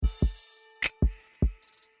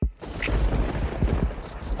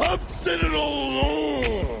I'm sitting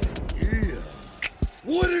alone. Yeah.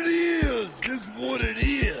 What it is what it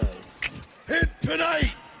is. And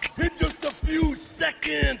tonight, in just a few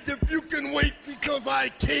seconds, if you can wait because I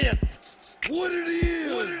can't. What it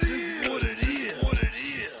is what it is what it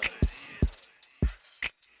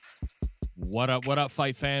is. What up,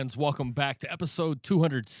 fight fans? Welcome back to episode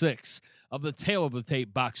 206 of the Tale of the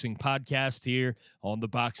Tape Boxing Podcast here on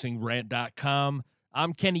theboxingrant.com.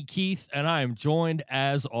 I'm Kenny Keith, and I am joined,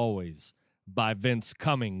 as always, by Vince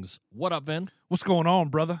Cummings. What up, Vin? What's going on,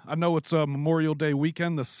 brother? I know it's Memorial Day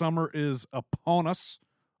weekend. The summer is upon us.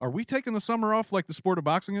 Are we taking the summer off like the sport of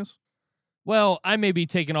boxing is? Well, I may be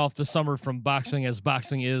taking off the summer from boxing as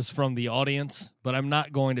boxing is from the audience, but I'm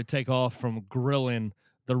not going to take off from grilling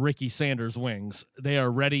the Ricky Sanders wings. They are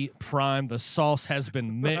ready, primed. The sauce has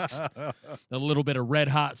been mixed. A little bit of red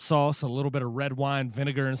hot sauce, a little bit of red wine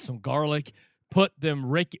vinegar, and some garlic. Put them,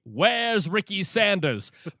 where's Ricky Sanders?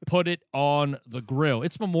 Put it on the grill.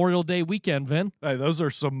 It's Memorial Day weekend, Vin. Hey, those are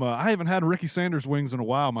some, I haven't had Ricky Sanders wings in a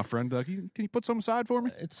while, my friend. Can you put some aside for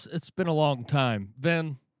me? It's been a long time.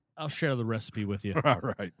 Vin, I'll share the recipe with you. All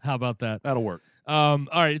right. How about that? That'll work. All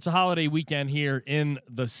right, it's a holiday weekend here in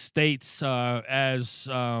the States as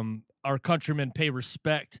our countrymen pay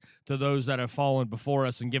respect to those that have fallen before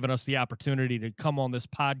us and given us the opportunity to come on this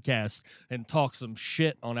podcast and talk some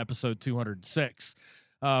shit on episode 206.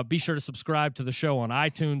 Be sure to subscribe to the show on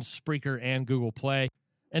iTunes, Spreaker, and Google Play,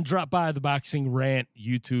 and drop by the Boxing Rant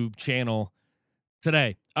YouTube channel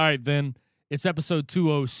today. All right, Vin. It's episode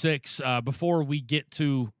 206. Before we get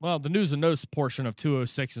to, well, the news and notes portion of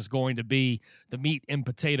 206 is going to be the meat and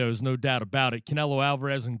potatoes, no doubt about it. Canelo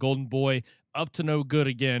Alvarez and Golden Boy up to no good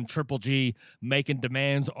again. Triple G making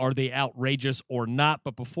demands. Are they outrageous or not?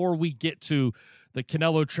 But before we get to the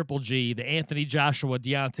Canelo Triple G, the Anthony Joshua,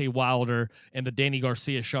 Deontay Wilder, and the Danny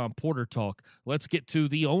Garcia, Sean Porter talk, let's get to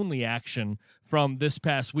the only action from this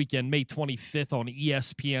past weekend, May 25th on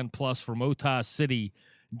ESPN Plus from Ota City,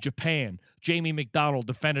 Japan. Jamie McDonnell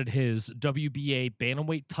defended his WBA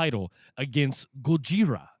bantamweight title against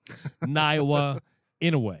Gojira Naoya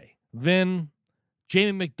Inoue. Then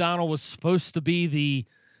Jamie McDonnell was supposed to be the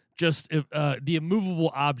immovable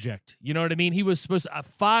object. You know what I mean? He was supposed to a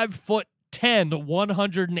 5'10",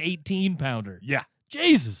 118-pounder. Yeah.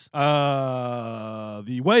 Jesus.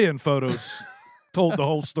 The weigh-in photos told the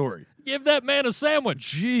whole story. Give that man a sandwich.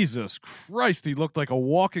 Jesus Christ, he looked like a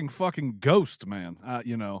walking fucking ghost, man.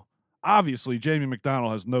 Obviously, Jamie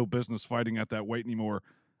McDonnell has no business fighting at that weight anymore,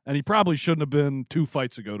 and he probably shouldn't have been 2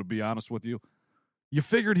 fights ago, to be honest with you. You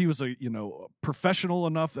figured he was a professional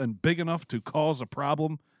enough and big enough to cause a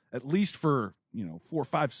problem, at least for 4,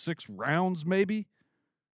 5, 6 rounds, maybe.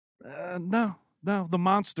 No, the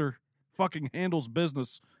monster fucking handles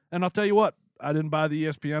business, and I'll tell you what. I didn't buy the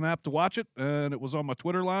ESPN app to watch it, and it was on my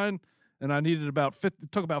Twitter line, and I needed it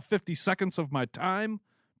took about 50 seconds of my time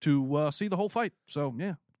to see the whole fight. So,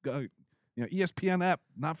 yeah, ESPN app,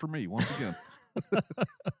 not for me, once again.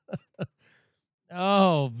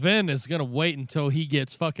 Oh, Vin is going to wait until he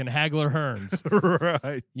gets fucking Hagler Hearns.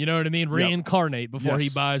 Right. You know what I mean? Reincarnate before Yes. he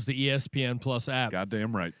buys the ESPN Plus app.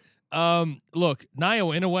 Goddamn right. Look,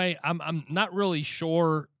 Naoya Inoue, I'm not really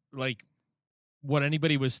sure, what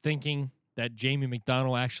anybody was thinking that Jamie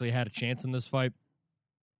McDonnell actually had a chance in this fight.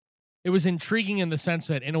 It was intriguing in the sense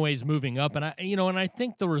that Inoue's moving up, and I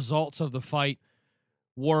think the results of the fight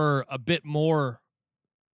were a bit more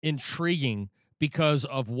intriguing because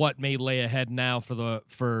of what may lay ahead now for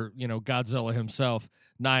Godzilla himself,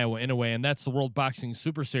 Naoya Inoue, and that's the World Boxing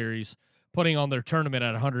Super Series putting on their tournament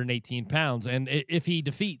at 118 pounds. And if he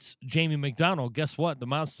defeats Jamie McDonnell, guess what? The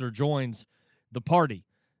monster joins the party.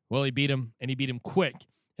 Well, he beat him, and he beat him quick.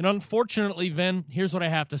 And unfortunately, Vin, here's what I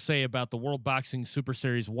have to say about the World Boxing Super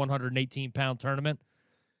Series 118-pound tournament.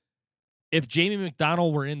 If Jamie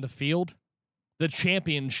McDonnell were in the field, the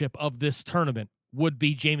championship of this tournament would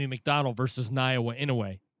be Jamie McDonnell versus Naoya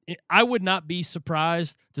Inoue. I would not be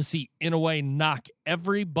surprised to see Inoue knock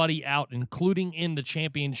everybody out, including in the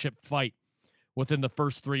championship fight, within the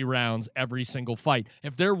first 3 rounds every single fight.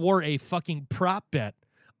 If there were a fucking prop bet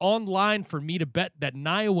online for me to bet that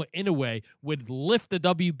Naoya Inoue would lift the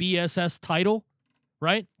WBSS title,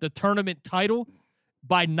 right? The tournament title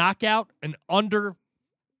by knockout and under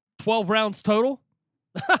 12 rounds total.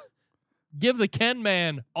 Give the Ken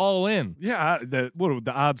man all in. Yeah, what would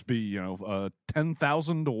the odds be?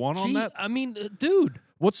 10,000 to 1 on that. I mean, dude.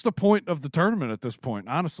 What's the point of the tournament at this point?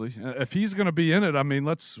 Honestly, if he's going to be in it, I mean,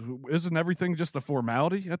 isn't everything just a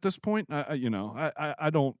formality at this point? I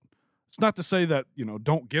don't. It's not to say that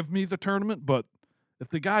don't give me the tournament, but if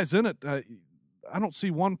the guy's in it, I don't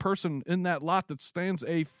see one person in that lot that stands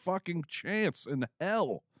a fucking chance in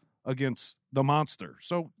hell against the monster.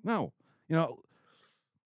 So, no,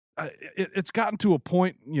 it's gotten to a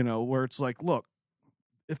point, where it's like, look,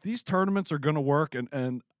 if these tournaments are going to work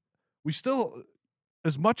and we still,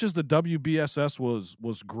 as much as the WBSS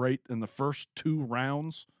was great in the first 2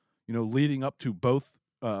 rounds, leading up to both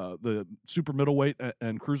the super middleweight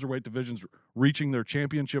and cruiserweight divisions reaching their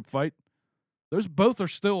championship fight, those both are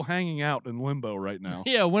still hanging out in limbo right now.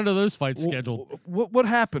 Yeah, when are those fights scheduled? What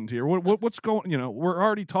happened here? What's going? We're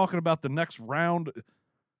already talking about the next round.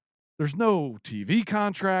 There's no TV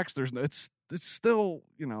contracts. It's still,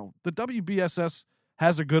 the WBSS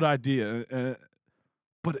has a good idea,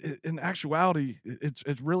 but in actuality,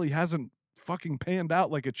 it really hasn't fucking panned out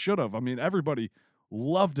like it should have. I mean, everybody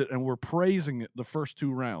loved it and we're praising it the first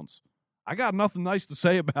 2 rounds. I got nothing nice to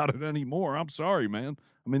say about it anymore. I'm sorry, man.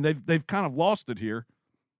 I mean, they've kind of lost it here.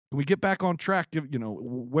 Can we get back on track?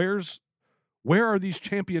 Where are these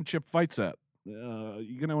championship fights at?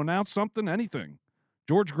 You going to announce something? Anything?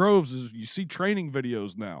 George Groves you see training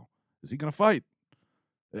videos now. Is he going to fight?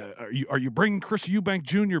 Are you bringing Chris Eubank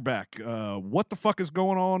Jr. back? What the fuck is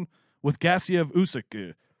going on with Gassiev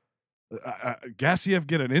Usyk? Gassiev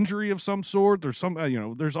get an injury of some sort? There's some,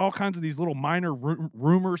 there's all kinds of these little minor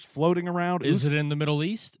rumors floating around. Is it in the Middle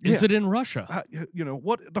East? Is it in Russia?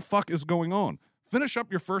 What the fuck is going on? Finish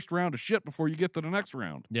up your first round of shit before you get to the next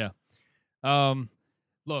round. Yeah.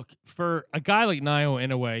 Look, for a guy like Naoya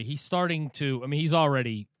Inoue, he's starting to, he's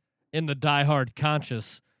already in the diehard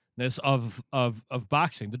consciousness of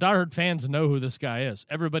boxing. The diehard fans know who this guy is.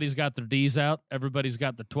 Everybody's got their D's out. Everybody's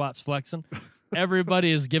got their twats flexing.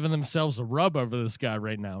 Everybody is giving themselves a rub over this guy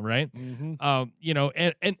right now, right? Mm-hmm.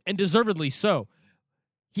 And deservedly so.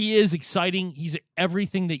 He is exciting. He's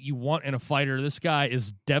everything that you want in a fighter. This guy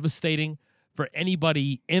is devastating for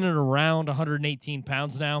anybody in and around 118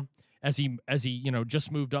 pounds now, as he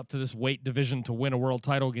just moved up to this weight division to win a world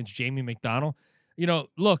title against Jamie McDonnell.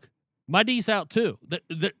 Look, my D's out too.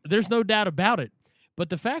 There's no doubt about it. But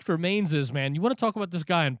the fact remains is, man, you want to talk about this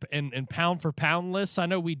guy in pound for pound lists. I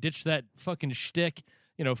know we ditched that fucking shtick,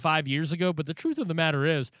 5 years ago. But the truth of the matter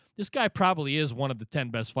is, this guy probably is one of the 10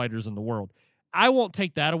 best fighters in the world. I won't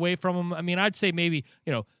take that away from him. I'd say maybe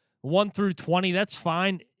 1 through 20, that's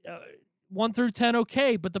fine. 1 through 10,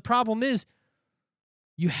 okay. But the problem is,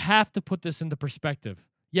 you have to put this into perspective.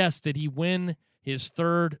 Yes, did he win his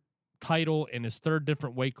 3rd title in his 3rd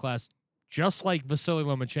different weight class? Just like Vasily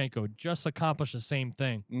Lomachenko, just accomplished the same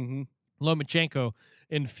thing. Mm-hmm. Lomachenko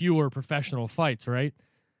in fewer professional fights, right?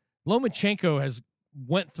 Lomachenko has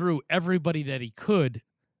went through everybody that he could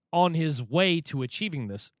on his way to achieving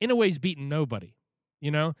this. Inoue's beaten nobody,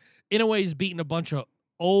 Inoue's beaten a bunch of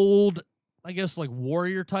old, I guess, like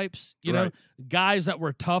warrior types, right. Guys that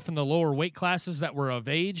were tough in the lower weight classes that were of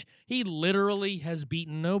age. He literally has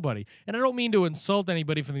beaten nobody. And I don't mean to insult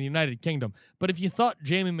anybody from the United Kingdom, but if you thought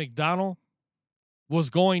Jamie McDonnell was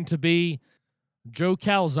going to be Joe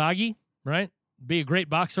Calzaghe, right? Be a great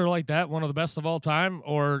boxer like that, one of the best of all time,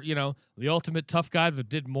 or, the ultimate tough guy that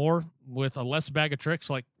did more with a less bag of tricks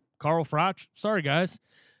like Carl Froch. Sorry, guys.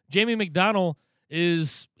 Jamie McDonnell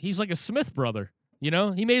he's like a Smith brother. He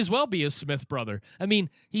may as well be a Smith brother.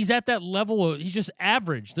 He's at that level. He's just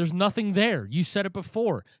average. There's nothing there. You said it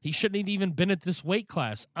before. He shouldn't have even been at this weight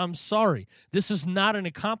class. I'm sorry. This is not an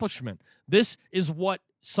accomplishment. This is what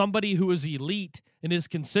somebody who is elite and is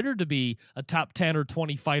considered to be a top 10 or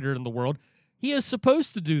 20 fighter in the world, he is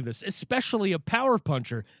supposed to do this, especially a power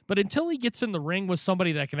puncher. But until he gets in the ring with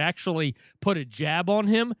somebody that can actually put a jab on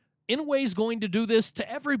him, Inoue's going to do this to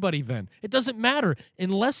everybody then. It doesn't matter.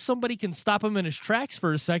 Unless somebody can stop him in his tracks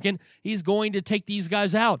for a second, he's going to take these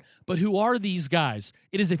guys out. But who are these guys?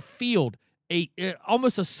 It is a field,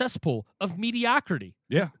 almost a cesspool of mediocrity.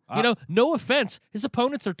 Yeah. No offense. His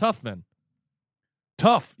opponents are tough then.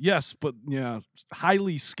 Tough, yes, but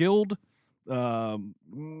highly skilled. I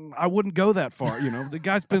wouldn't go that far. The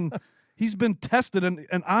guy's he's been tested,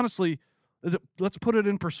 and honestly, let's put it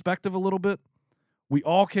in perspective a little bit. We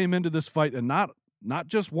all came into this fight, and not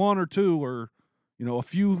just one or two or a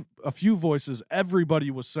few voices. Everybody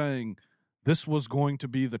was saying this was going to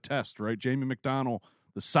be the test, right? Jamie McDonnell,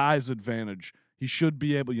 the size advantage, he should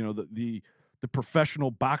be able. The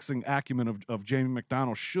professional boxing acumen of Jamie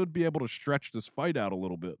McDonnell should be able to stretch this fight out a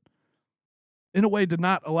little bit. Inoue did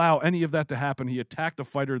not allow any of that to happen. He attacked a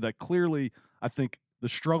fighter that clearly, I think, the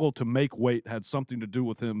struggle to make weight had something to do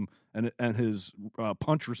with him and his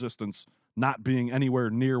punch resistance not being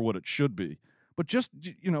anywhere near what it should be. But just,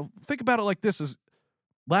 think about it like this: is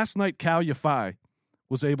last night Cal Yafai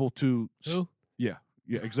was able to... Who? Yeah,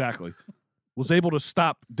 exactly. Was able to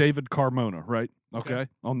stop David Carmona, right? Okay.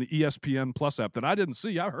 On the ESPN Plus app that I didn't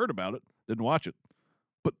see. I heard about it, didn't watch it.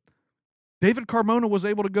 But David Carmona was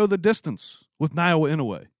able to go the distance with Naoya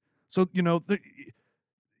Inoue. So,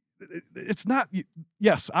 it's not –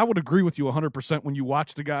 yes, I would agree with you 100% when you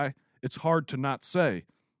watch the guy. It's hard to not say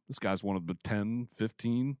this guy's one of the 10,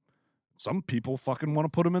 15 – some people fucking want to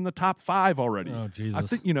put him in the top 5 already. Oh,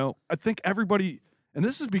 Jesus. I think everybody – and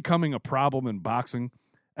this is becoming a problem in boxing.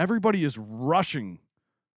 Everybody is rushing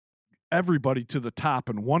everybody to the top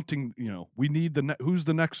and wanting, we need who's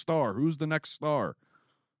the next star? Who's the next star?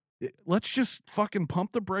 Let's just fucking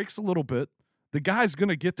pump the brakes a little bit. The guy's going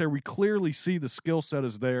to get there. We clearly see the skill set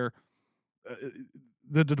is there.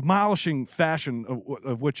 The demolishing fashion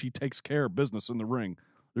of which he takes care of business in the ring.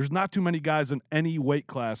 There's not too many guys in any weight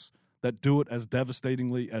class that do it as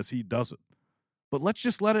devastatingly as he does it. But let's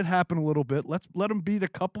just let it happen a little bit. Let's let him beat a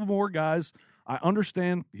couple more guys. I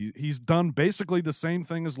understand he's done basically the same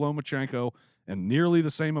thing as Lomachenko in nearly the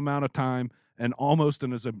same amount of time and almost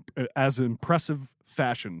in as impressive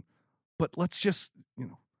fashion. But let's just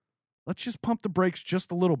pump the brakes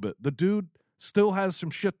just a little bit. The dude still has some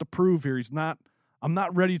shit to prove here. I'm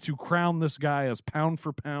not ready to crown this guy as pound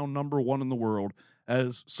for pound number 1 in the world,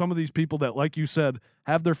 as some of these people that, like you said,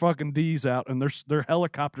 have their fucking D's out and they're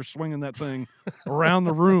helicopter swinging that thing around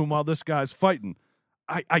the room while this guy's fighting.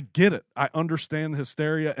 I get it. I understand the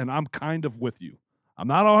hysteria, and I'm kind of with you. I'm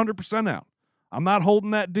not 100% out. I'm not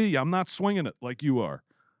holding that D. I'm not swinging it like you are.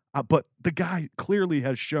 But the guy clearly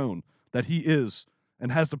has shown that he is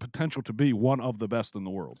and has the potential to be one of the best in the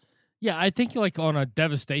world. Yeah, I think like on a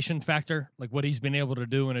devastation factor, like what he's been able to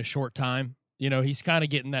do in a short time, he's kind of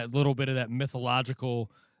getting that little bit of that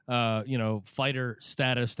mythological, fighter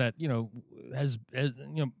status that, has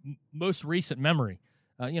most recent memory.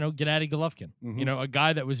 Gennady Golovkin, a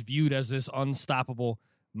guy that was viewed as this unstoppable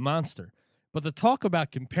monster. But the talk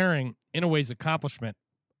about comparing Inoue's accomplishment,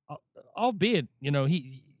 albeit,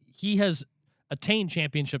 he has attained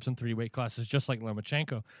championships in 3 weight classes, just like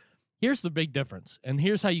Lomachenko. Here's the big difference, and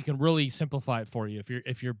here's how you can really simplify it for you.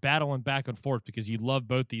 If you're battling back and forth because you love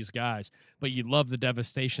both these guys, but you love the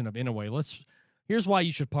devastation of Inoue, here's why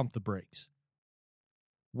you should pump the brakes.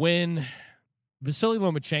 When Vasily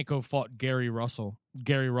Lomachenko fought Gary Russell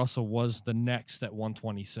was the next at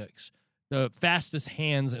 126, the fastest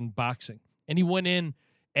hands in boxing. And he went in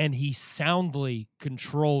and he soundly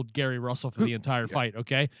controlled Gary Russell for the entire fight,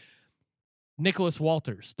 okay? Nicholas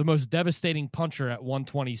Walters, the most devastating puncher at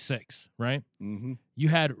 126, right? Mm-hmm. You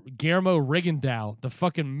had Guillermo Rigondeaux, the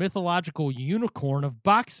fucking mythological unicorn of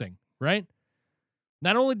boxing, right?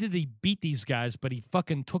 Not only did he beat these guys, but he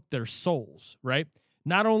fucking took their souls, right?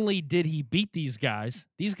 Not only did he beat these guys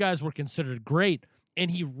were considered great,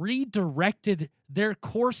 and he redirected their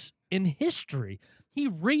course in history. He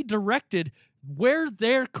redirected where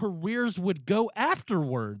their careers would go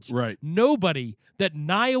afterwards. Right. Nobody that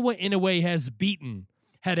Naoya Inoue has beaten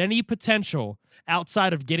had any potential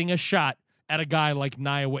outside of getting a shot at a guy like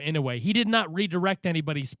Naoya Inoue. He did not redirect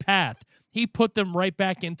anybody's path. He put them right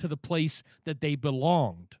back into the place that they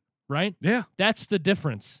belonged, right? Yeah. That's the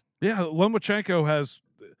difference. Yeah, Lomachenko has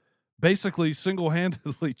basically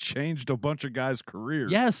single-handedly changed a bunch of guys'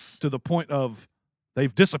 careers. Yes. To the point of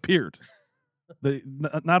they've disappeared.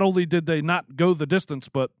 Not only did they not go the distance,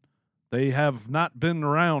 but they have not been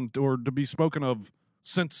around or to be spoken of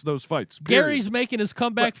since those fights. Period. Gary's making his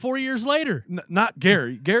comeback 4 years later. Not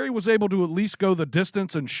Gary. Gary was able to at least go the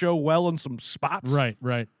distance and show well in some spots. Right.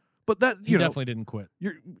 But that he definitely didn't quit.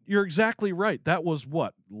 You're exactly right. That was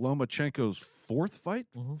what? Lomachenko's 4th fight?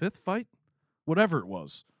 5th fight? Whatever it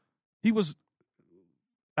was. He was,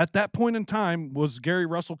 at that point in time, was Gary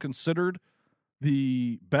Russell considered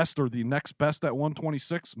the best or the next best at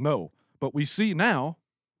 126? No. But we see now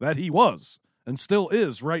that he was and still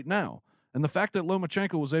is right now. And the fact that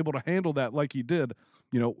Lomachenko was able to handle that like he did,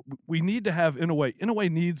 we need to have Inoue. Inoue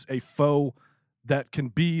needs a foe that can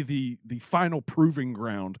be the final proving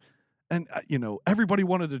ground. And, everybody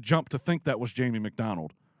wanted to jump to think that was Jamie McDonnell.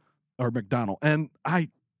 And I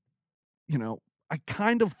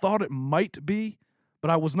kind of thought it might be, but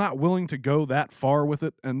I was not willing to go that far with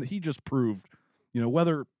it. And he just proved,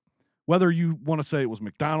 whether you want to say it was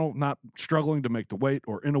McDonnell not struggling to make the weight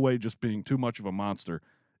or Inoue just being too much of a monster,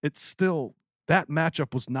 it's still, that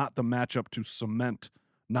matchup was not the matchup to cement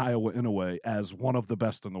Naoya Inoue as one of the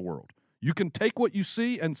best in the world. You can take what you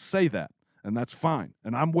see and say that, and that's fine.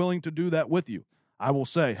 And I'm willing to do that with you. I will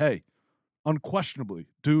say, hey, unquestionably,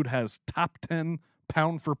 dude has top 10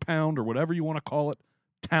 pound for pound or whatever you want to call it,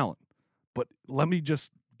 talent. But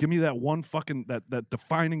give me that one fucking, that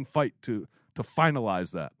defining fight to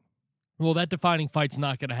finalize that. Well, that defining fight's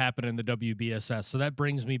not going to happen in the WBSS. So that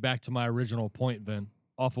brings me back to my original point, Vin,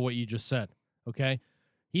 off of what you just said, okay?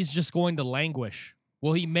 He's just going to languish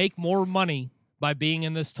Will he make more money by being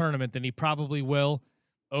in this tournament than he probably will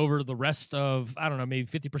over the rest of, I don't know, maybe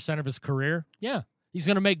 50% of his career? Yeah. He's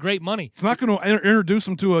going to make great money. It's not going to introduce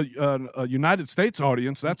him to a United States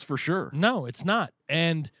audience, that's for sure. No, it's not.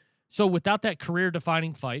 And so without that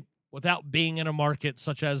career-defining fight, without being in a market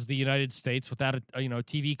such as the United States, without a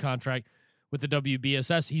TV contract with the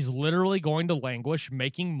WBSS, he's literally going to languish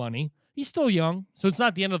making money. He's still young, so it's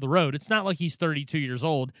not the end of the road. It's not like he's 32 years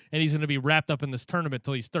old and he's going to be wrapped up in this tournament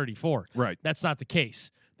till he's 34. Right. That's not the case.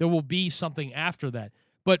 There will be something after that.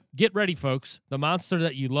 But get ready, folks. The monster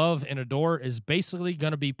that you love and adore is basically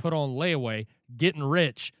going to be put on layaway, getting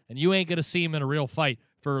rich, and you ain't going to see him in a real fight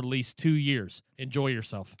for at least 2 years. Enjoy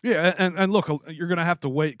yourself. Yeah, and look, you're going to have to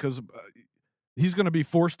wait because he's going to be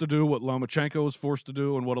forced to do what Lomachenko was forced to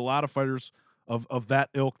do and what a lot of fighters of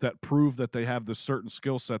that ilk that prove that they have this certain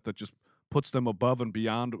skill set that just puts them above and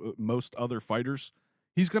beyond most other fighters.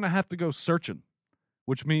 He's going to have to go searching,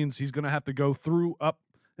 which means he's going to have to go through up.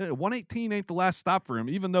 118 ain't the last stop for him,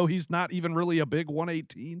 even though he's not even really a big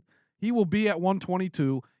 118. He will be at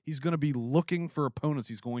 122. He's going to be looking for opponents.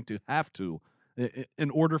 He's going to have to in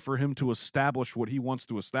order for him to establish what he wants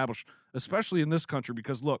to establish, especially in this country,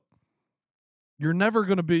 because, look, you're never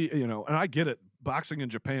going to be, and I get it, boxing in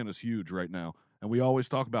Japan is huge right now, and we always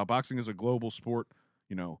talk about boxing as a global sport.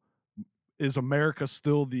 Is America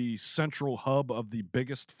still the central hub of the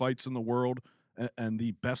biggest fights in the world and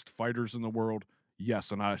the best fighters in the world?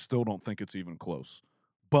 Yes, and I still don't think it's even close.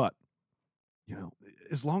 But,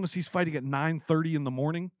 as long as he's fighting at 9:30 in the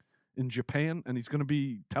morning in Japan and he's going to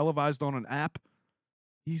be televised on an app,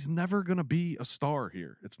 he's never going to be a star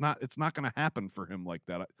here. It's not going to happen for him like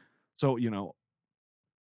that. So,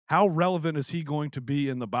 how relevant is he going to be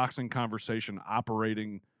in the boxing conversation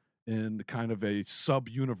operating in kind of a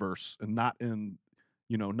sub-universe and not in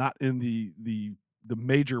the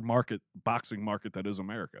major boxing market that is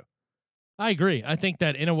America? I agree. I think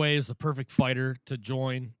that Inoue is the perfect fighter to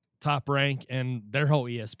join Top Rank and their whole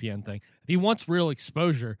ESPN thing. If he wants real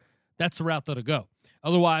exposure, that's the route that'll go.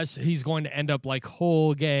 Otherwise, he's going to end up like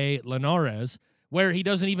Jorge Linares, where he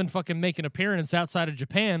doesn't even fucking make an appearance outside of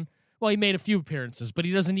Japan. Well, he made a few appearances, but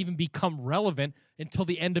he doesn't even become relevant until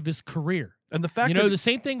the end of his career. And the fact the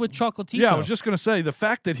same thing with Chocolatito. Yeah, I was just going to say, the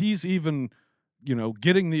fact that he's even,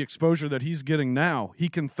 getting the exposure that he's getting now, he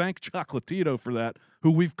can thank Chocolatito for that, who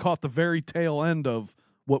we've caught the very tail end of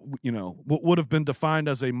what would have been defined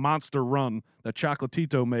as a monster run that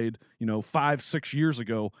Chocolatito made, 5-6 years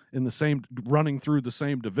ago running through the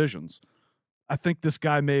same divisions. I think this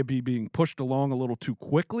guy may be being pushed along a little too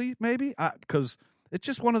quickly, maybe, because it's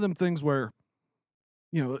just one of them things where,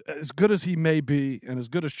 as good as he may be and as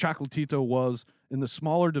good as Chocolatito was in the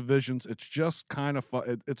smaller divisions, it's just kind of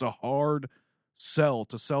it's a hard sell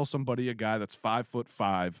to sell somebody a guy that's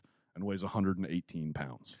 5'5" and weighs 118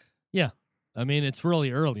 pounds. Yeah. I mean, it's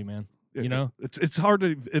really early, man. It's hard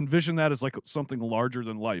to envision that as like something larger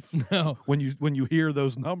than life. No. When you hear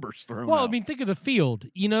those numbers thrown Well, out. I mean, think of the field.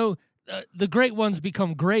 The great ones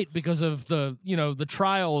become great because of the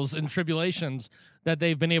trials and tribulations that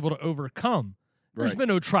they've been able to overcome. There's been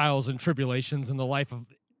no trials and tribulations in the life of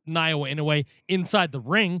Naoya Inoue inside the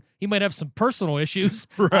ring. He might have some personal issues.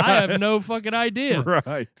 Right. I have no fucking idea.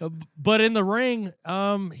 Right. But in the ring,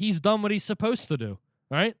 he's done what he's supposed to do.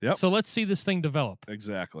 Right? Yep. So let's see this thing develop.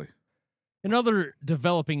 Exactly. In other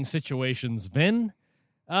developing situations, Vin,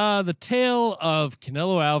 the tale of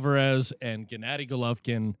Canelo Alvarez and Gennady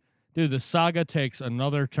Golovkin, dude, the saga takes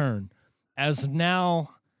another turn as now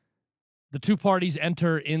the two parties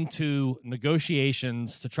enter into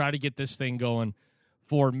negotiations to try to get this thing going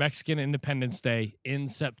for Mexican Independence Day in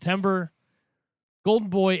September. Golden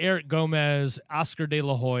Boy Eric Gomez, Oscar De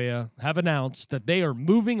La Hoya have announced that they are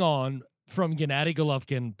moving on from Gennady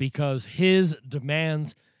Golovkin because his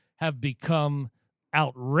demands have become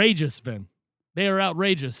outrageous, Vin. They are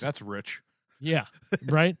outrageous. That's rich. Yeah,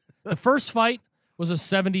 right? The first fight was a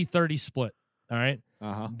 70-30 split, all right?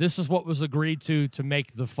 Uh-huh. This is what was agreed to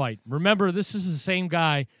make the fight. Remember, this is the same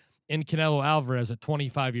guy in Canelo Alvarez at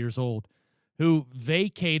 25 years old who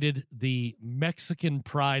vacated the Mexican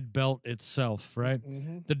Pride belt itself, right?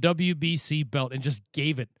 Mm-hmm. The WBC belt, and just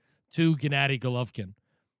gave it to Gennady Golovkin.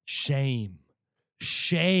 Shame,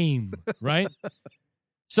 right?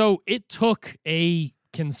 So it took a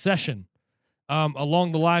concession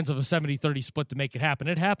along the lines of a 70-30 split to make it happen.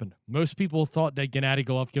 It happened. Most people thought that Gennady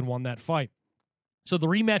Golovkin won that fight. So the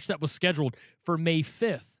rematch that was scheduled for May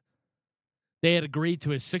 5th, they had agreed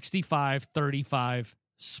to a 65-35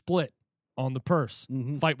 split on the purse.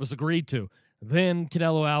 Mm-hmm. Fight was agreed to. Then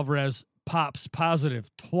Canelo Alvarez pops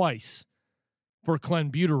positive twice for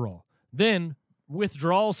clenbuterol. Then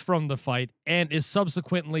withdrawals from the fight and is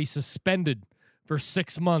subsequently suspended for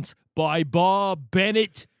 6 months by Bob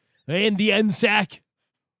Bennett and the NSAC.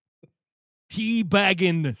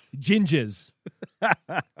 Teabagging gingers.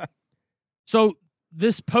 So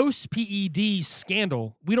this post-PED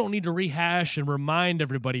scandal, we don't need to rehash and remind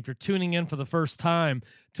everybody. If you're tuning in for the first time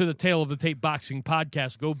to the Tale of the Tape Boxing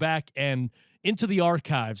podcast, go back and into the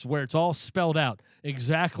archives where it's all spelled out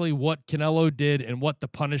exactly what Canelo did and what the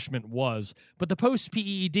punishment was. But the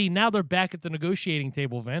post-PED, now they're back at the negotiating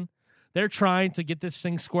table, Vin. They're trying to get this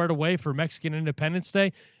thing squared away for Mexican Independence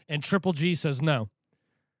Day, and Triple G says no.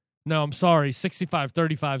 No, I'm sorry,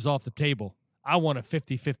 65-35 is off the table. I want a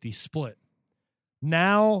 50-50 split.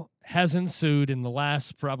 Now has ensued in the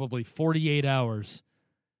last probably 48 hours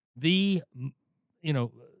the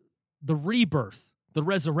rebirth, the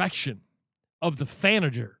resurrection of the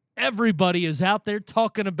Fanager. Everybody is out there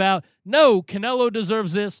talking about, no, Canelo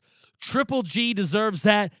deserves this. Triple G deserves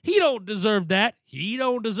that. He don't deserve that. He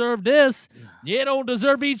don't deserve this. You don't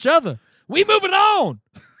deserve each other. We moving on.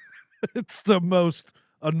 It's the most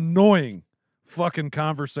annoying fucking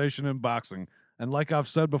conversation in boxing. And like I've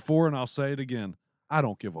said before, and I'll say it again, I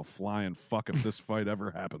don't give a flying fuck if this fight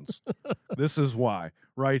ever happens. This is why,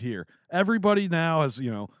 right here. Everybody now has,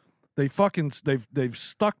 they've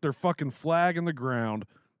stuck their fucking flag in the ground,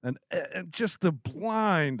 and just the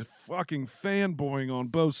blind fucking fanboying on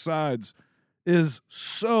both sides is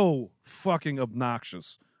so fucking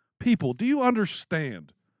obnoxious. People, do you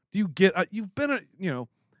understand? Do you get? You've been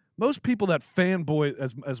most people that fanboy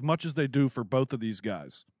as much as they do for both of these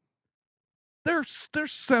guys, they're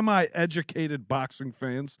semi-educated boxing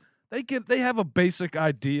fans. They have a basic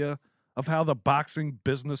idea of how the boxing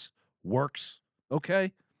business works.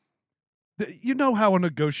 Okay, you know how a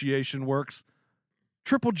negotiation works.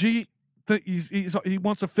 Triple G, he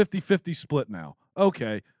wants a 50-50 split now.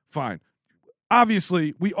 Okay, fine.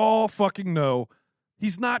 Obviously, we all fucking know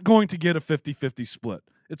he's not going to get a 50-50 split.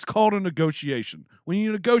 It's called a negotiation. When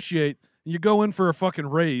you negotiate and you go in for a fucking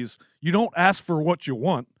raise, you don't ask for what you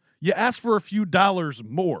want. You ask for a few dollars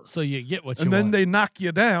more. So you get what you want. want. And then they knock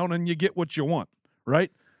you down and you get what you want,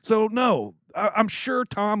 right? So, no, I'm sure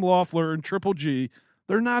Tom Loeffler and Triple G,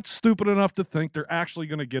 they're not stupid enough to think they're actually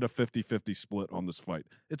going to get a 50-50 split on this fight.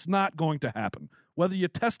 It's not going to happen. Whether you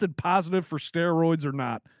tested positive for steroids or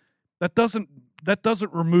not, that doesn't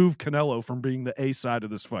remove Canelo from being the A side of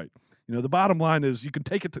this fight. The bottom line is you can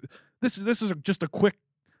take it to this is just a quick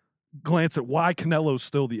glance at why Canelo's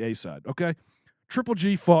still the A side, okay? Triple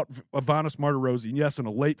G fought Avanis Martirosyan, and yes, in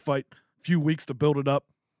a late fight, few weeks to build it up,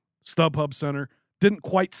 StubHub Center, didn't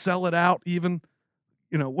quite sell it out even.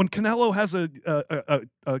 When Canelo has a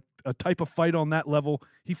type of fight on that level,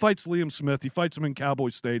 he fights Liam Smith, he fights him in Cowboy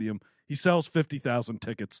Stadium, he sells 50,000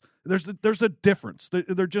 tickets. There's a difference.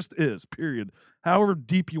 There just is, period. However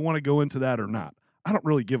deep you want to go into that or not. I don't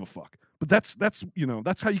really give a fuck. But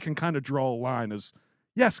that's how you can kind of draw a line is,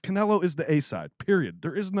 yes, Canelo is the A side, period.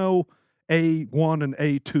 There is no A1 and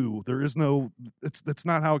A2. There is no, that's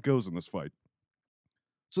not how it goes in this fight.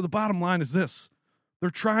 So the bottom line is this.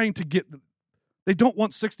 They're trying to they don't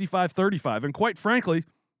want 65-35. And quite frankly,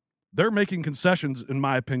 they're making concessions, in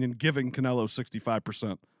my opinion, giving Canelo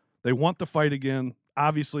 65%. They want the fight again.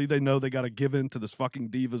 Obviously, they know they got to give in to this fucking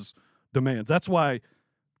diva's demands. That's why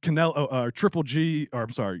Triple G,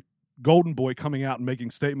 Golden Boy coming out and making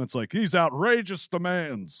statements like, he's outrageous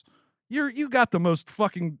demands. You got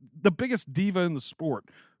the biggest diva in the sport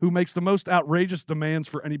who makes the most outrageous demands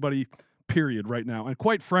for anybody, period, right now. And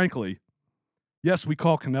quite frankly, yes, we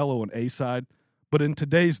call Canelo an A-side, but in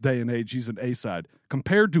today's day and age, he's an A-side.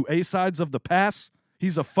 Compared to A-sides of the past,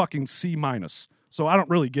 he's a fucking C-. So I don't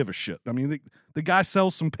really give a shit. I mean, the guy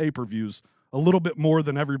sells some pay-per-views a little bit more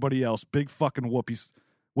than everybody else. Big fucking whoop.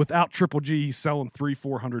 Without Triple G, he's selling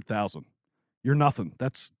 300,000-400,000. You're nothing.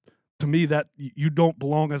 That's, to me, that you don't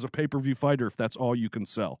belong as a pay-per-view fighter if that's all you can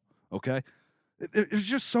sell. Okay, there's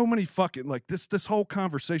just so many fucking this whole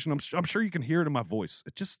conversation. I'm sure you can hear it in my voice.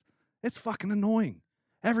 It's fucking annoying.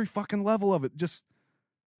 Every fucking level of it.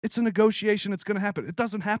 It's a negotiation. It's gonna happen. It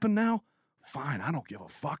doesn't happen now. Fine, I don't give a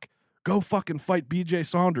fuck. Go fucking fight B.J.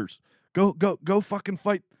 Saunders. Go fucking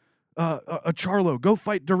fight a Charlo. Go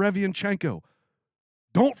fight Derevianchenko.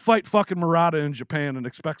 Don't fight fucking Murata in Japan and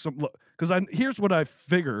expect some look. Because here's what I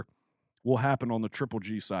figure will happen on the Triple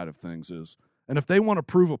G side of things is, and if they want to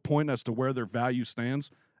prove a point as to where their value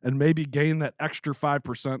stands and maybe gain that extra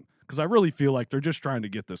 5%, because I really feel like they're just trying to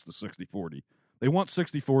get this to 60-40. They want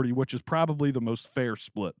 60-40, which is probably the most fair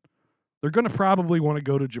split. They're going to probably want to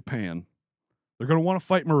go to Japan. They're going to want to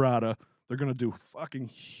fight Murata. They're going to do fucking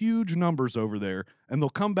huge numbers over there, and they'll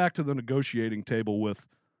come back to the negotiating table with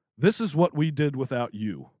this is what we did without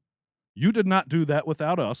you. You did not do that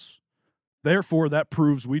without us. Therefore, that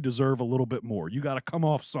proves we deserve a little bit more. You got to come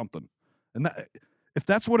off something. And that, if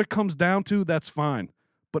that's what it comes down to, that's fine.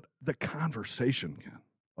 But the conversation, Ken,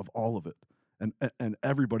 of all of it, and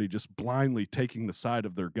everybody just blindly taking the side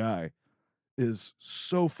of their guy is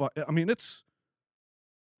so fun. I mean, it's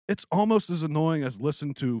almost as annoying as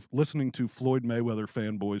listening to Floyd Mayweather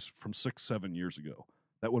fanboys from 6-7 years ago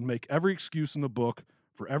that would make every excuse in the book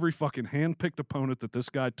for every fucking hand-picked opponent that this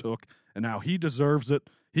guy took, and now he deserves it.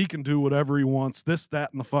 He can do whatever he wants, this,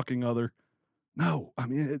 that, and the fucking other. No, I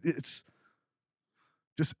mean, it's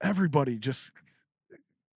just everybody just...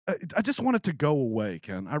 I just want it to go away,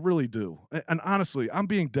 Ken. I really do. And honestly, I'm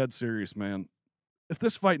being dead serious, man. If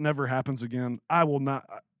this fight never happens again, I will not...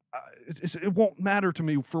 it won't matter to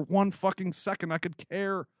me for one fucking second. I could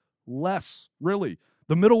care less, really.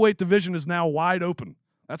 The middleweight division is now wide open.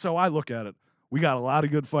 That's how I look at it. We got a lot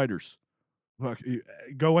of good fighters. Look,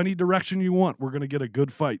 go any direction you want. We're going to get a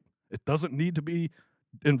good fight. It doesn't need to be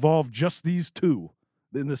involve just these two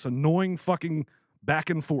in this annoying fucking back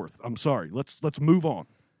and forth. I'm sorry. Let's move on.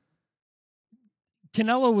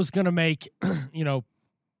 Canelo was going to make,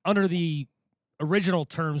 under the original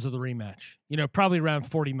terms of the rematch, probably around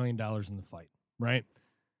 $40 million in the fight, right?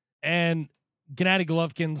 And Gennady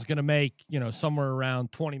Golovkin's going to make, somewhere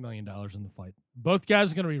around $20 million in the fight. Both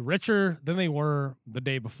guys are going to be richer than they were the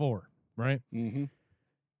day before, right? Mm-hmm.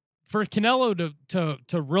 For Canelo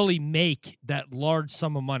to really make that large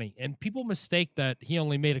sum of money, and people mistake that he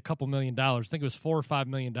only made a couple $1 million. I think it was $4 or $5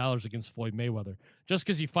 million against Floyd Mayweather. Just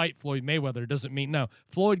because you fight Floyd Mayweather doesn't mean no.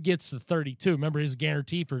 Floyd gets the 32. Remember his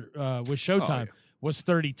guarantee for with Showtime was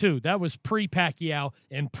 32. That was pre-Pacquiao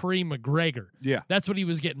and pre-McGregor. Yeah, that's what he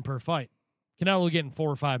was getting per fight. Canelo getting $4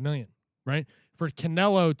 or $5 million, right? For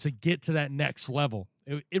Canelo to get to that next level,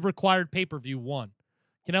 it required pay-per-view one.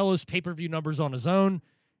 Canelo's pay-per-view numbers on his own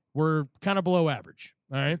were kind of below average,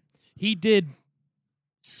 all right? He did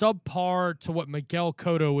subpar to what Miguel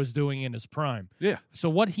Cotto was doing in his prime. Yeah. So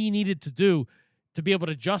what he needed to do to be able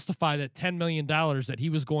to justify that $10 million that he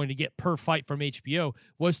was going to get per fight from HBO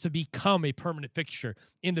was to become a permanent fixture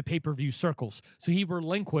in the pay-per-view circles. So he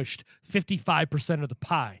relinquished 55% of the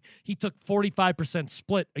pie. He took 45%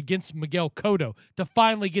 split against Miguel Cotto to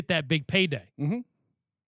finally get that big payday. Mm-hmm.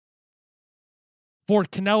 For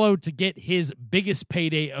Canelo to get his biggest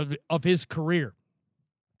payday of his career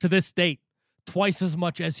to this date, twice as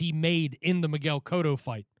much as he made in the Miguel Cotto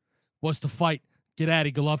fight, was to fight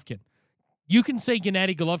Gennady Golovkin. You can say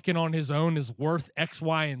Gennady Golovkin on his own is worth X,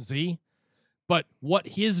 Y, and Z, but what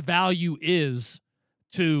his value is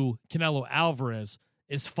to Canelo Alvarez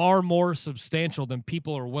is far more substantial than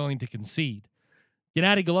people are willing to concede.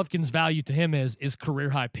 Gennady Golovkin's value to him is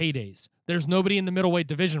career-high paydays. There's nobody in the middleweight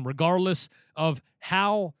division, regardless of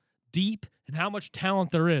how deep and how much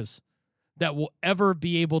talent there is, that will ever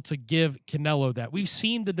be able to give Canelo that. We've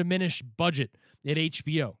seen the diminished budget at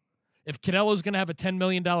HBO. If Canelo's going to have a $10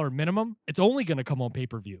 million minimum, it's only going to come on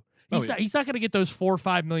pay-per-view. He's not going to get those $4 or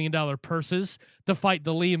 $5 million purses to fight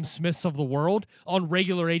the Liam Smiths of the world on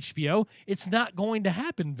regular HBO. It's not going to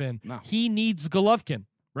happen, Vin. No. He needs Golovkin,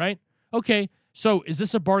 right? Okay, so is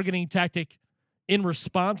this a bargaining tactic in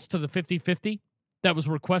response to the 50-50 that was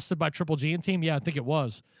requested by Triple G and team? Yeah, I think it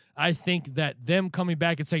was. I think that them coming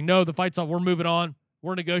back and saying, no, the fight's on, we're moving on.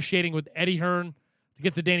 We're negotiating with Eddie Hearn to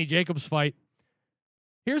get the Danny Jacobs fight.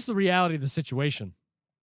 Here's the reality of the situation.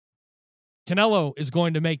 Canelo is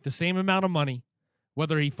going to make the same amount of money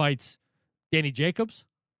whether he fights Danny Jacobs,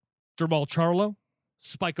 Jermall Charlo,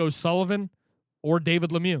 Spike O'Sullivan, or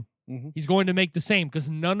David Lemieux. Mm-hmm. He's going to make the same because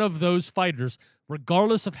none of those fighters,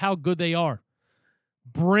 regardless of how good they are,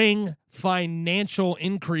 bring financial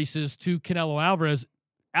increases to Canelo Alvarez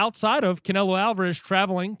outside of Canelo Alvarez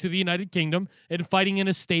traveling to the United Kingdom and fighting in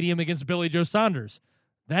a stadium against Billy Joe Saunders.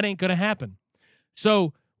 That ain't going to happen.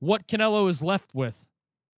 So what Canelo is left with,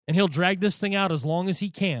 and he'll drag this thing out as long as he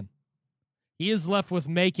can, he is left with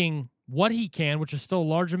making what he can, which is still a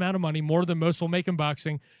large amount of money, more than most will make in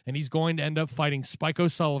boxing, and he's going to end up fighting Spike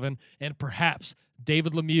O'Sullivan and perhaps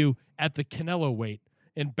David Lemieux at the Canelo weight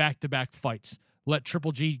in back-to-back fights. Let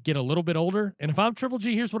Triple G get a little bit older, and if I'm Triple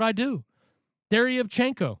G, here's what I do.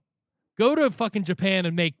 Deryevchenko, go to fucking Japan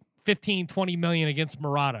and make 15, 20 million against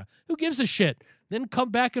Murata. Who gives a shit? Then come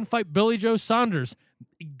back and fight Billy Joe Saunders.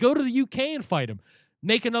 Go to the UK and fight him.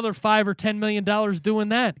 Make another $5 or $10 million doing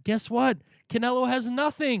that. Guess what? Canelo has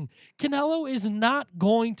nothing. Canelo is not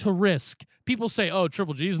going to risk. People say, oh,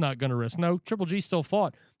 Triple G is not going to risk. No, Triple G still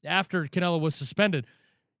fought after Canelo was suspended.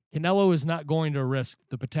 Canelo is not going to risk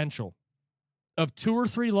the potential of 2 or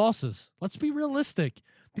 3 losses. Let's be realistic.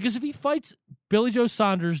 Because if he fights Billy Joe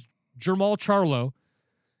Saunders, Jermall Charlo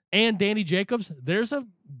and Danny Jacobs, there's a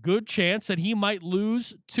good chance that he might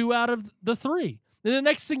lose 2 out of the 3. And the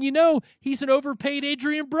next thing you know, he's an overpaid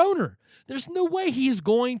Adrian Broner. There's no way he is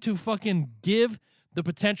going to fucking give the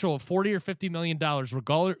potential of $40 or $50 million,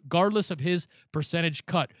 regardless of his percentage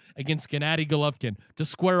cut against Gennady Golovkin, to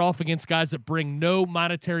square off against guys that bring no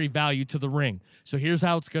monetary value to the ring. So here's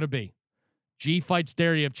how it's going to be. G fights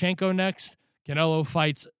Deryevchenko next. Canelo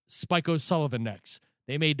fights Spike O'Sullivan next.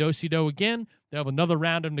 They may do-si-do again. They'll have another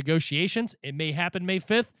round of negotiations. It may happen May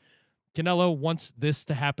 5th. Canelo wants this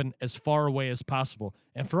to happen as far away as possible.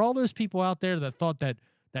 And for all those people out there that thought that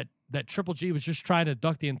Triple G was just trying to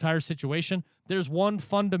duck the entire situation, there's one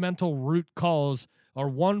fundamental root cause or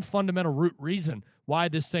one fundamental root reason why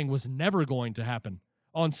this thing was never going to happen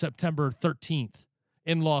on September 13th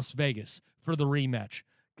in Las Vegas for the rematch.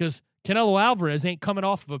 Because Canelo Alvarez ain't coming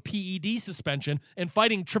off of a PED suspension and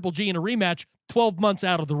fighting Triple G in a rematch 12 months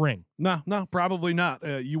out of the ring. No, probably not.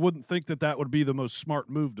 You wouldn't think that would be the most smart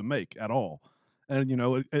move to make at all. And, you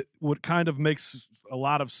know, it what kind of makes a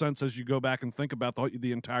lot of sense as you go back and think about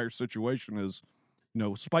the entire situation is, you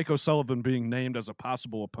know, Spike O'Sullivan being named as a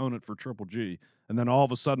possible opponent for Triple G. And then all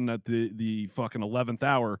of a sudden at the fucking 11th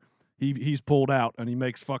hour, he's pulled out and he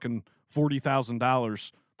makes fucking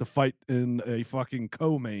 $40,000 to fight in a fucking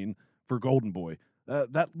co-main for Golden Boy.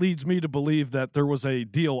 That leads me to believe that there was a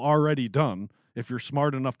deal already done, if you're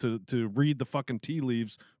smart enough to read the fucking tea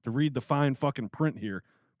leaves, to read the fine fucking print here,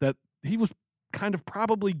 that he was kind of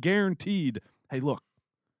probably guaranteed, hey, look,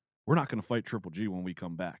 we're not going to fight Triple G when we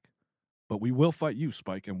come back, but we will fight you,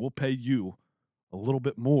 Spike, and we'll pay you a little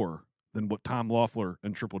bit more than what Tom Loeffler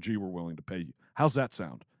and Triple G were willing to pay you. How's that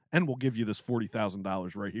sound? And we'll give you this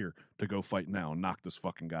 $40,000 right here to go fight now and knock this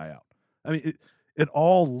fucking guy out. I mean, it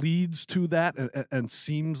all leads to that and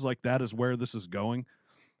seems like that is where this is going.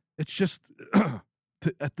 It's just,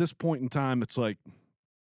 at this point in time, it's like,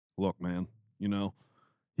 look, man, you know,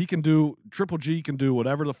 Triple G can do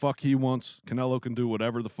whatever the fuck he wants. Canelo can do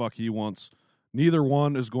whatever the fuck he wants. Neither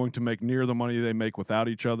one is going to make near the money they make without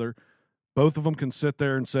each other. Both of them can sit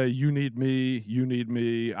there and say, you need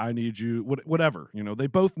me, I need you, whatever. You know, they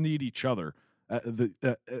both need each other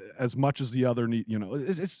as much as the other need, you know.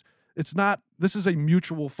 It's not, this is a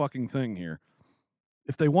mutual fucking thing here.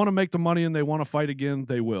 If they want to make the money and they want to fight again,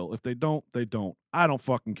 they will. If they don't, they don't. I don't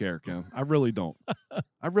fucking care, Ken. I really don't.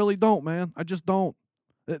 I really don't, man. I just don't.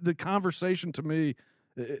 The conversation to me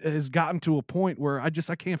has gotten to a point where I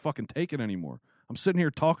can't fucking take it anymore. I'm sitting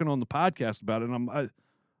here talking on the podcast about it, and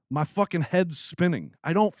my fucking head's spinning.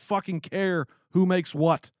 I don't fucking care who makes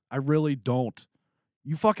what. I really don't.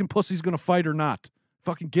 You fucking pussy's gonna fight or not.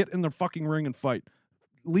 Fucking get in the fucking ring and fight.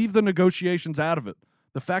 Leave the negotiations out of it.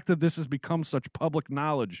 The fact that this has become such public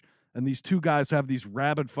knowledge and these two guys have these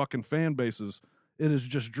rabid fucking fan bases, it is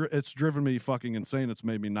just it's driven me fucking insane. It's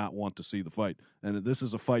made me not want to see the fight. And this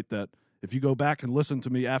is a fight that if you go back and listen to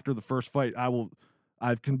me after the first fight,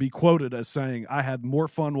 I can be quoted as saying I had more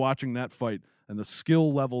fun watching that fight and the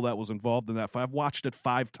skill level that was involved in that fight. I've watched it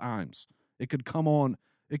 5 times. It could come on,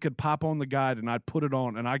 it could pop on the guide and I'd put it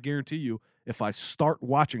on. And I guarantee you, if I start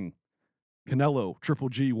watching Canelo Triple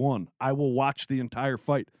G1, I will watch the entire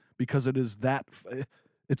fight because it's that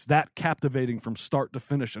captivating from start to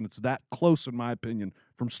finish, and it's that close, in my opinion,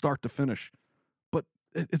 from start to finish. But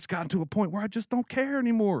it's gotten to a point where I just don't care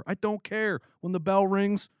anymore. I don't care. When the bell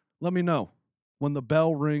rings, let me know. When the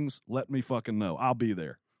bell rings, let me fucking know. I'll be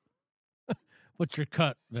there. What's your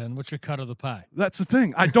cut, Ben? What's your cut of the pie? That's the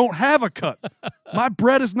thing. I don't have a cut. My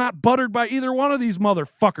bread is not buttered by either one of these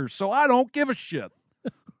motherfuckers, so I don't give a shit.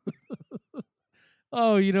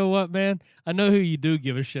 Oh, you know what, man? I know who you do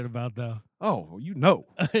give a shit about, though. Oh, you know.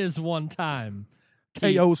 Is one time.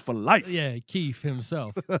 KOs for life. Yeah, Keith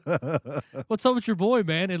himself. What's up with your boy,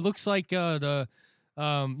 man? It looks like what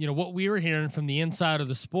we were hearing from the inside of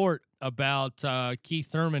the sport about Keith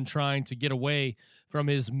Thurman trying to get away from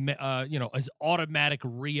his automatic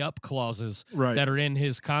re-up clauses that are in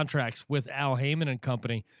his contracts with Al Heyman and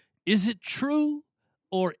company. Is it true,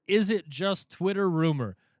 or is it just Twitter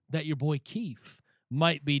rumor that your boy Keith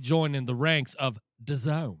might be joining the ranks of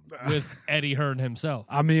DAZN with Eddie Hearn himself?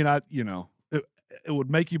 I mean, it would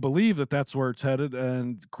make you believe that that's where it's headed.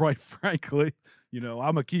 And quite frankly,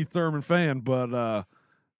 I'm a Keith Thurman fan, but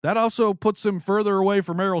that also puts him further away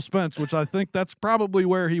from Errol Spence, which I think that's probably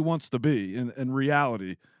where he wants to be in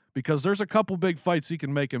reality, because there's a couple big fights he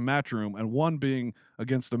can make in Matchroom, and one being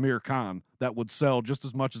against Amir Khan that would sell just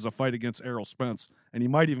as much as a fight against Errol Spence, and he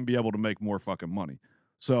might even be able to make more fucking money.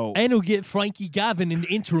 So, and he'll get Frankie Gavin in the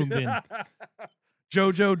interim bin.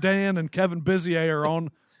 JoJo Dan and Kevin Bizier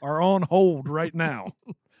are on hold right now.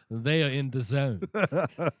 They are in the zone.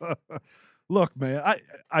 Look, man,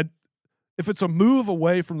 I if it's a move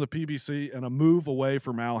away from the PBC and a move away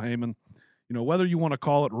from Al Heyman, you know, whether you want to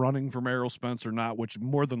call it running from Errol Spence or not, which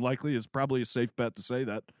more than likely is probably a safe bet to say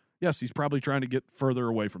that, yes, he's probably trying to get further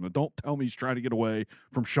away from it. Don't tell me he's trying to get away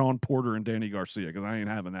from Sean Porter and Danny Garcia, because I ain't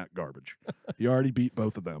having that garbage. He already beat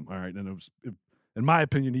both of them, all right? And in my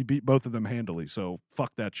opinion, he beat both of them handily, so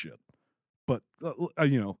fuck that shit. But,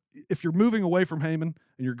 you know, if you're moving away from Heyman and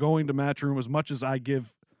you're going to Matchroom, as much as I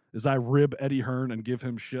rib Eddie Hearn and give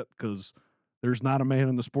him shit, because there's not a man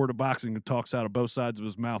in the sport of boxing that talks out of both sides of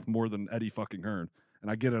his mouth more than Eddie fucking Hearn.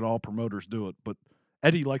 And I get it, all promoters do it, but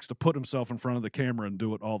Eddie likes to put himself in front of the camera and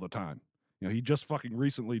do it all the time. You know, he just fucking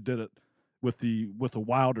recently did it with the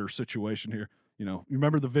Wilder situation here. You know, you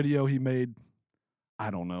remember the video he made,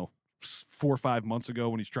 I don't know, 4 or 5 months ago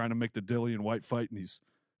when he's trying to make the Dillian White fight and he's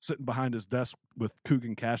sitting behind his desk with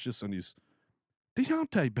Kugan Cassius and he's,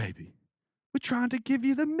 Deontay, baby, we're trying to give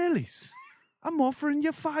you the millies. I'm offering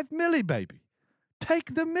you $5 million, baby.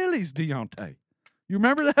 Take the millies, Deontay. You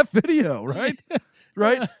remember that video, right?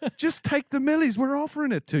 Right? Just take the millies. We're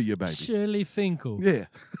offering it to you, baby. Shirley Finkel. Yeah.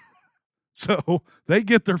 So they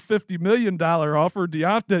get their $50 million offer.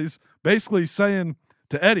 Deontay's basically saying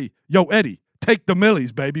to Eddie, yo, Eddie, take the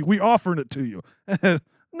millies, baby. We offering it to you.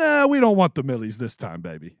 Nah, we don't want the millies this time,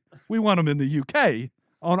 baby. We want them in the UK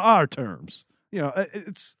on our terms. You know,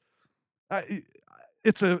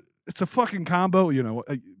 it's a fucking combo. You know,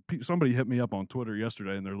 somebody hit me up on Twitter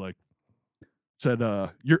yesterday and they're like, said,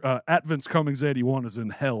 "Your at Vince Cummings 81 is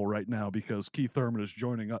in hell right now because Keith Thurman is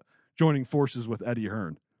joining forces with Eddie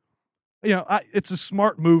Hearn." You know, it's a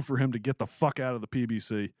smart move for him to get the fuck out of the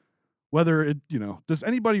PBC. Whether it, you know, does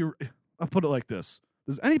anybody? I'll put it like this: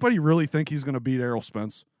 does anybody really think he's going to beat Errol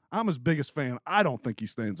Spence? I'm his biggest fan. I don't think he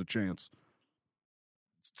stands a chance.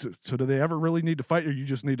 So do they ever really need to fight, or you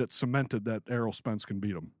just need it cemented that Errol Spence can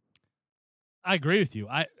beat him? I agree with you.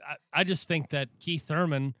 I just think that Keith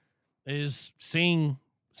Thurman is seeing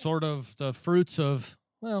sort of the fruits of,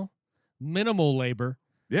 well, minimal labor.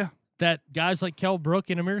 Yeah. That guys like Kell Brook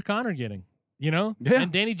and Amir Khan are getting, you know? Yeah.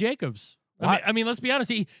 And Danny Jacobs. I mean, let's be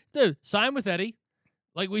honest. Sign with Eddie.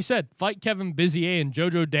 Like we said, fight Kevin Bizier and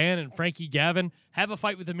Jojo Dan and Frankie Gavin. Have a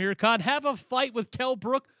fight with Amir Khan. Have a fight with Kell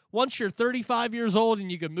Brook once you're 35 years old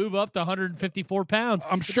and you can move up to 154 pounds.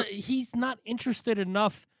 I'm sure he's not interested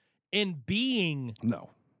enough in being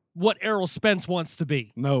what Errol Spence wants to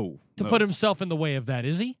be. To put himself in the way of that,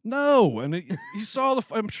 is he? No. And he saw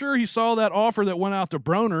I'm sure he saw that offer that went out to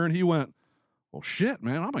Broner and he went, well, shit,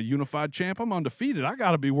 man, I'm a unified champ. I'm undefeated. I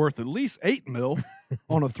got to be worth at least $8 million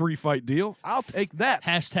on a 3-fight deal. I'll take that.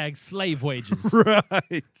 Hashtag slave wages.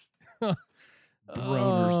 Right.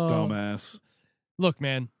 Broner's dumbass. Look,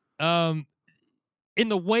 man, in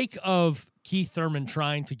the wake of Keith Thurman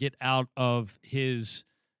trying to get out of his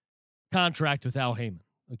contract with Al Heyman,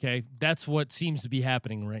 okay, that's what seems to be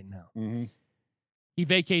happening right now. Mm-hmm. He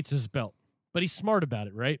vacates his belt, but he's smart about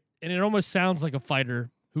it, right? And it almost sounds like a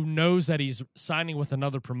fighter who knows that he's signing with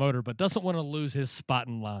another promoter but doesn't want to lose his spot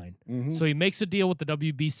in line. Mm-hmm. So he makes a deal with the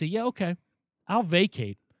WBC. Yeah, okay, I'll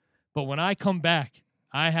vacate. But when I come back,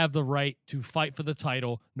 I have the right to fight for the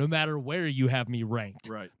title no matter where you have me ranked.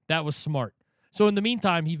 Right. That was smart. So in the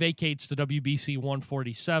meantime, he vacates the WBC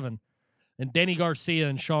 147, and Danny Garcia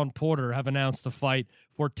and Sean Porter have announced a fight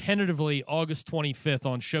for tentatively August 25th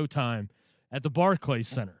on Showtime at the Barclays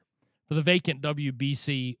Center for the vacant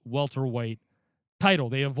WBC welterweight title.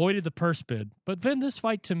 They avoided the purse bid. But then this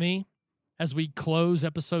fight, to me, as we close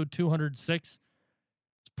episode 206, it's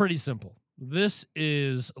pretty simple. This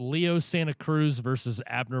is Leo Santa Cruz versus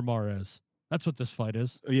Abner Mares. That's what this fight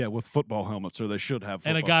is. Yeah, with football helmets, or they should have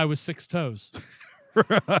football. And a guy with 6 toes.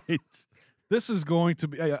 Right. This is going to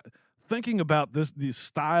be thinking about the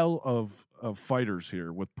style of fighters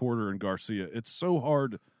here with Porter and Garcia. It's so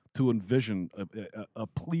hard to envision a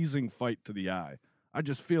pleasing fight to the eye. I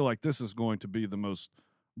just feel like this is going to be the most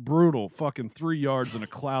brutal fucking 3 yards in a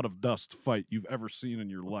cloud of dust fight you've ever seen in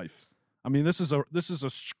your life. I mean, this is a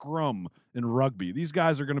scrum in rugby. These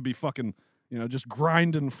guys are going to be fucking, just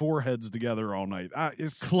grinding foreheads together all night.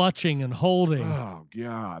 It's clutching and holding. Oh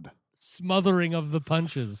God. Smothering of the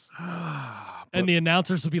punches. And the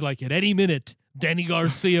announcers will be like, at any minute, Danny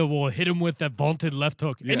Garcia will hit him with that vaunted left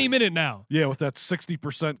hook. Yeah. Any minute now. Yeah, with that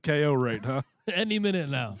 60% KO rate, huh? Any minute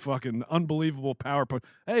now. Fucking unbelievable power punch.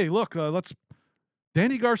 Hey, look,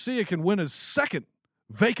 Danny Garcia can win his second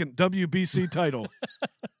vacant WBC title.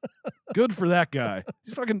 Good for that guy.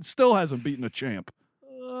 He fucking still hasn't beaten a champ.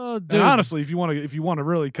 Oh, dude. And honestly, if you want to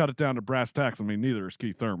really cut it down to brass tacks, I mean, neither is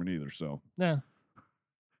Keith Thurman either. So yeah,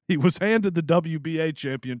 He was handed the WBA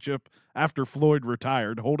championship after Floyd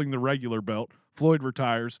retired, holding the regular belt. Floyd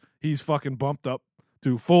retires. He's fucking bumped up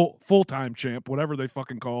to full-time champ, whatever they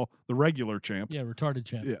fucking call the regular champ. Yeah, retarded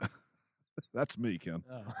champ. Yeah. That's me, Ken.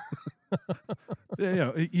 Oh.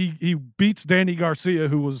 Yeah, he beats Danny Garcia,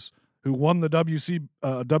 who won the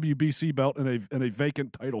WBC belt in a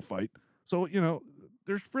vacant title fight. So,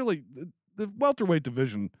 there's really the welterweight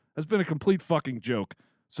division has been a complete fucking joke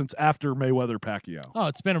since after Mayweather-Pacquiao. Oh,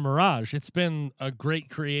 it's been a mirage. It's been a great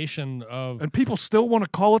creation of... And people still want to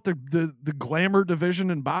call it the glamour division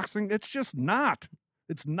in boxing. It's just not.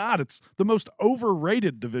 It's not. It's the most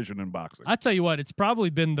overrated division in boxing. I tell you what, it's probably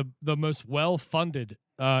been the most well-funded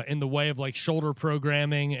in the way of like shoulder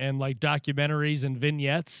programming and like documentaries and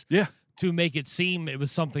vignettes. Yeah. To make it seem it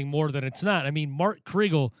was something more than it's not. I mean, Mark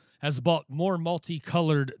Kriegel has bought more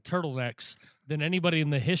multicolored turtlenecks than anybody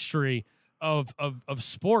in the history of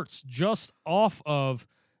sports, just off of,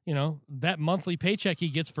 that monthly paycheck he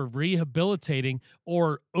gets for rehabilitating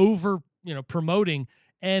or promoting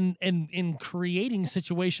and in creating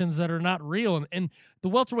situations that are not real. And the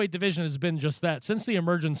welterweight division has been just that. Since the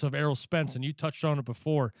emergence of Errol Spence, and you touched on it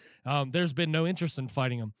before, there's been no interest in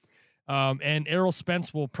fighting him. And Errol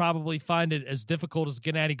Spence will probably find it as difficult as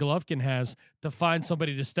Gennady Golovkin has to find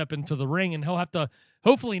somebody to step into the ring, and he'll have to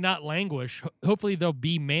hopefully not languish. Hopefully there'll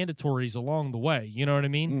be mandatories along the way, you know what I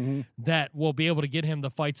mean? Mm-hmm. That will be able to get him the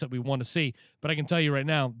fights that we want to see. But I can tell you right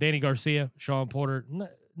now, Danny Garcia, Sean Porter,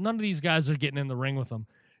 none of these guys are getting in the ring with him.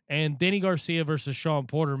 And Danny Garcia versus Sean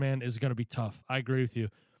Porter, man, is going to be tough. I agree with you.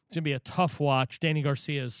 It's going to be a tough watch. Danny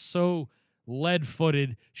Garcia is so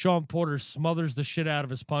lead-footed. Sean Porter smothers the shit out of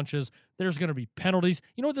his punches. There's going to be penalties.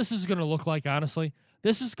 You know what this is going to look like, honestly?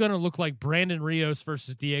 This is going to look like Brandon Rios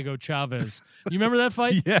versus Diego Chavez. You remember that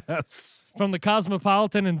fight? Yes. From the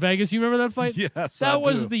Cosmopolitan in Vegas. You remember that fight? Yes, That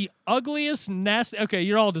was the ugliest, nasty... Okay,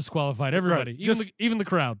 you're all disqualified. Everybody. Right. Even the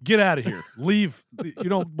crowd. Get out of here. Leave. You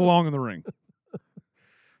don't belong in the ring.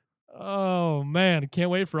 Oh, man. Can't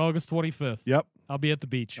wait for August 25th. Yep. I'll be at the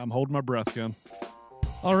beach. I'm holding my breath, Ken.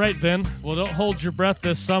 All right, Ben. Well, don't hold your breath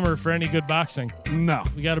this summer for any good boxing. No.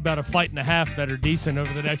 We got about a fight and a half that are decent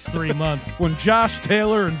over the next 3 months. When Josh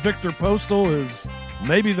Taylor and Victor Postal is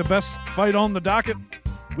maybe the best fight on the docket,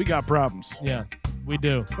 we got problems. Yeah, we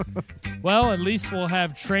do. Well, at least we'll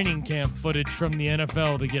have training camp footage from the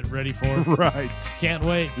NFL to get ready for. Right. Can't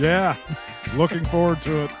wait. Yeah. Looking forward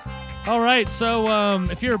to it. All right, so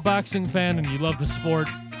if you're a boxing fan and you love the sport,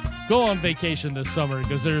 go on vacation this summer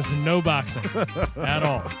because there's no boxing at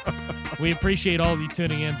all. We appreciate all of you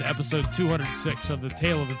tuning in to episode 206 of the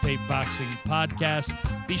Tale of the Tape Boxing Podcast.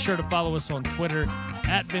 Be sure to follow us on Twitter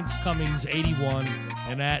at Vince Cummings 81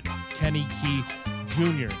 and at Kenny Keith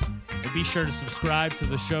Jr. And be sure to subscribe to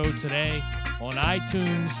the show today on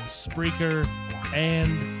iTunes, Spreaker,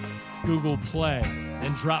 and Google Play.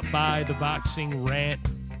 And drop by the Boxing Rant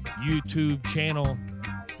YouTube channel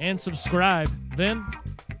and subscribe. Then,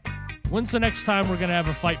 when's the next time we're going to have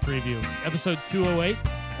a fight preview? Episode 208?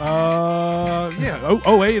 Yeah,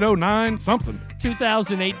 08, 09, something.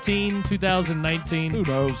 2018, 2019. Who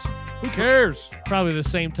knows? Who cares? Probably the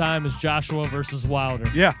same time as Joshua versus Wilder.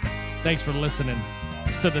 Yeah. Thanks for listening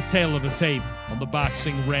to the Tale of the Tape on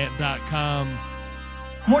theboxingrant.com.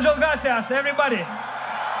 Muchas gracias, everybody.